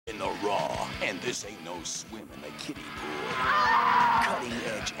And this ain't no swim in the kiddie pool.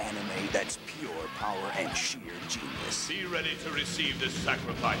 Cutting-edge anime that's pure power and sheer genius. Be ready to receive this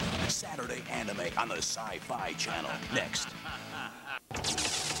sacrifice. Saturday anime on the Sci-Fi Channel. Next.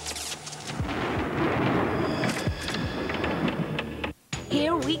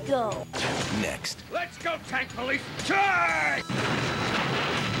 Here we go. Next. Let's go, Tank Police! Charge!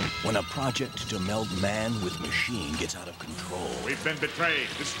 When a project to meld man with machine gets out of control. We've been betrayed.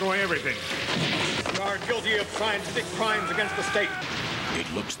 Destroy everything. You are guilty of scientific crimes against the state. It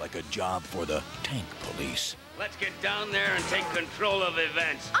looks like a job for the Tank Police. Let's get down there and take control of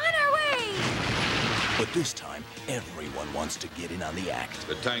events. On our way! But this time, everyone wants to get in on the act.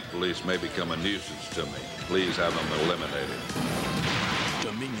 The Tank Police may become a nuisance to me. Please have them eliminated.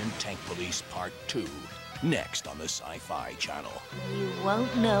 Dominion Tank Police Part 2. Next on the Sci-Fi Channel. You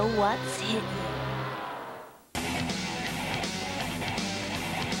won't know what's hidden.